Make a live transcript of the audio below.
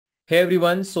Hey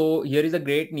everyone, so here is a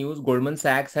great news. Goldman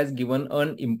Sachs has given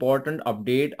an important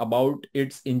update about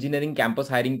its engineering campus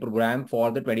hiring program for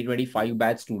the 2025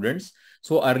 batch students.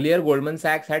 So earlier Goldman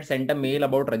Sachs had sent a mail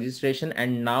about registration,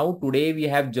 and now today we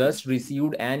have just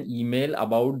received an email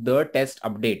about the test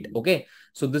update. Okay,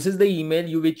 so this is the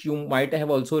email which you might have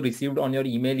also received on your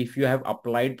email if you have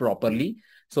applied properly.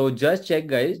 So just check,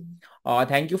 guys.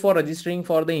 Thank you for registering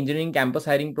for the Engineering Campus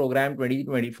Hiring Program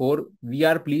 2024. We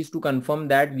are pleased to confirm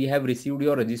that we have received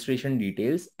your registration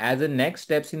details. As a next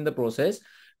steps in the process,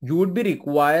 you would be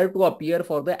required to appear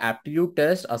for the aptitude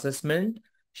test assessment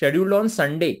scheduled on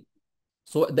Sunday.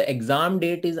 So the exam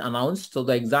date is announced. So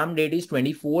the exam date is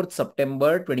 24th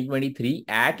September 2023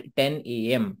 at 10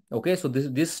 a.m. Okay, so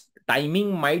this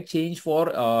timing might change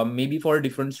for maybe for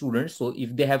different students. So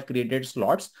if they have created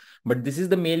slots, but this is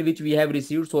the mail which we have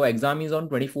received. So exam is on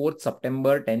 24th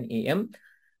September 10 a.m.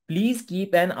 Please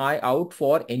keep an eye out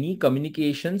for any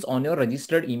communications on your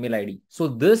registered email ID. So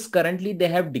this currently they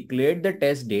have declared the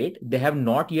test date. They have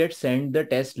not yet sent the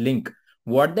test link.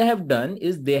 What they have done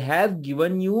is they have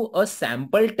given you a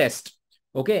sample test.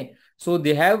 Okay, so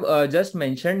they have just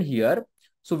mentioned here.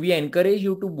 So we encourage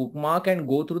you to bookmark and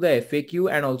go through the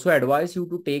FAQ, and also advise you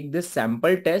to take this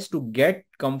sample test to get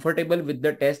comfortable with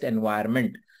the test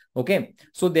environment. Okay,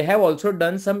 so they have also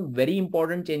done some very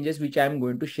important changes which I am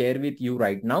going to share with you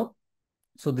right now.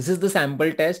 So this is the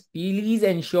sample test. Please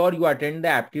ensure you attend the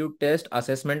aptitude test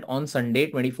assessment on Sunday,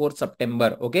 24th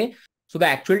September. Okay. So the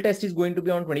actual test is going to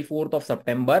be on 24th of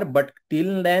September, but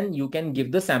till then you can give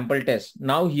the sample test.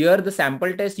 Now here the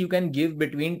sample test you can give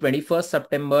between 21st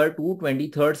September to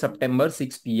 23rd September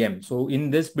 6 p.m. So in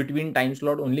this between time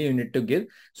slot only you need to give.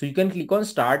 So you can click on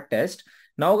start test.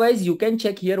 Now guys, you can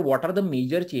check here what are the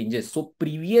major changes. So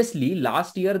previously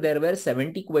last year there were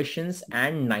 70 questions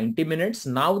and 90 minutes.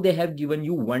 Now they have given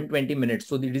you 120 minutes.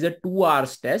 So it is a 2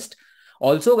 hours test.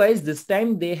 Also guys, this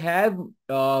time they have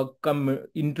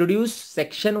introduced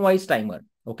section wise timer.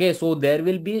 Okay, so there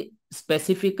will be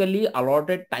specifically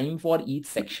allotted time for each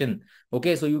section.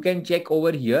 Okay, so you can check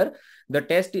over here. The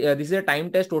test, this is a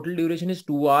time test, total duration is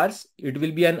 2 hours. It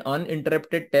will be an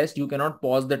uninterrupted test. You cannot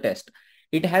pause the test.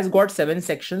 It has got 7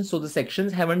 sections, so the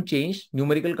sections haven't changed.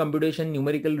 Numerical computation,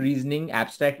 numerical reasoning,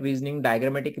 abstract reasoning,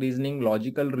 diagrammatic reasoning,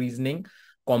 logical reasoning,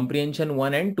 comprehension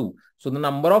 1 and 2. So the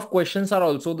number of questions are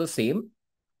also the same.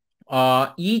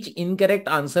 Each incorrect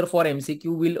answer for MCQ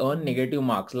will earn negative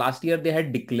marks. Last year they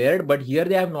had declared, but here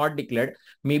they have not declared.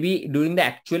 Maybe during the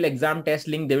actual exam test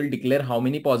link, they will declare how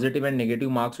many positive and negative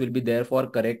marks will be there for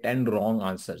correct and wrong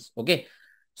answers. Okay.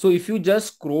 So if you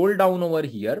just scroll down over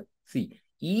here, see,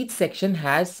 each section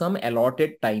has some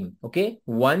allotted time. Okay.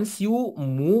 Once you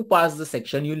move past the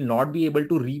section, you will not be able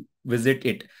to revisit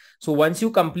it. So once you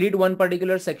complete one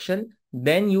particular section,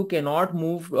 then you cannot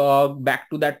move back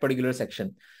to that particular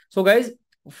section. So guys,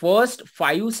 first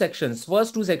 2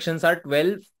 sections are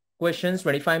 12 questions,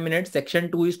 25 minutes.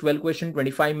 Section 2 is 12 question,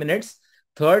 25 minutes.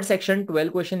 Third section,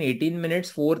 12 question, 18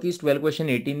 minutes. Fourth is 12 question,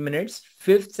 18 minutes.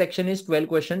 Fifth section is 12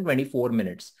 question, 24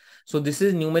 minutes. So this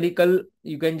is numerical.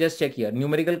 You can just check here.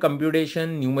 Numerical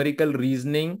computation, numerical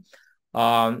reasoning,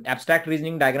 abstract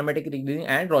reasoning, diagrammatic reasoning,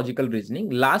 and logical reasoning.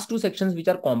 Last 2 sections, which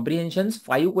are comprehensions,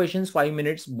 5 questions, 5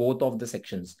 minutes, both of the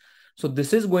sections. So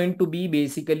this is going to be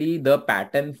basically the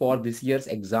pattern for this year's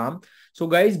exam. So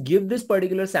guys, give this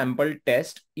particular sample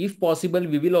test. If possible,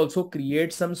 we will also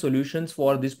create some solutions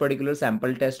for this particular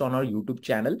sample test on our YouTube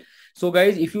channel. So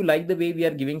guys, if you like the way we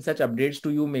are giving such updates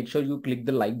to you, make sure you click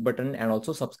the like button and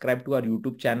also subscribe to our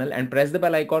YouTube channel and press the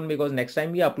bell icon, because next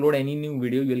time we upload any new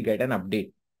video, you'll get an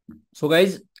update. So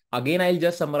guys, again, I'll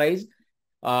just summarize.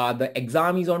 The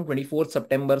exam is on 24th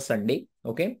September, Sunday.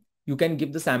 Okay. You can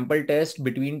give the sample test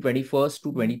between 21st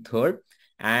to 23rd.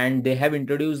 And they have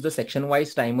introduced the section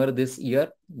wise timer this year.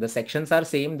 The sections are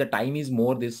same. The time is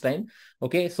more this time.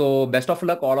 Okay. So best of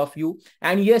luck all of you.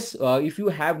 And yes, if you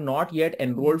have not yet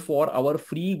enrolled for our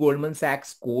free Goldman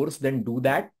Sachs course, then do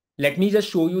that. Let me just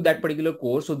show you that particular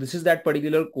course. So this is that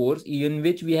particular course in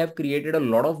which we have created a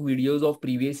lot of videos of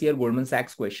previous year Goldman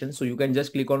Sachs questions. So you can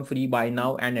just click on free buy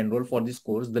now and enroll for this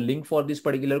course. The link for this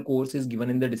particular course is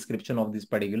given in the description of this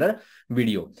particular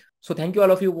video. So thank you all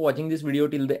of you for watching this video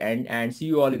till the end, and see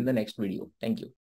you all in the next video. Thank you.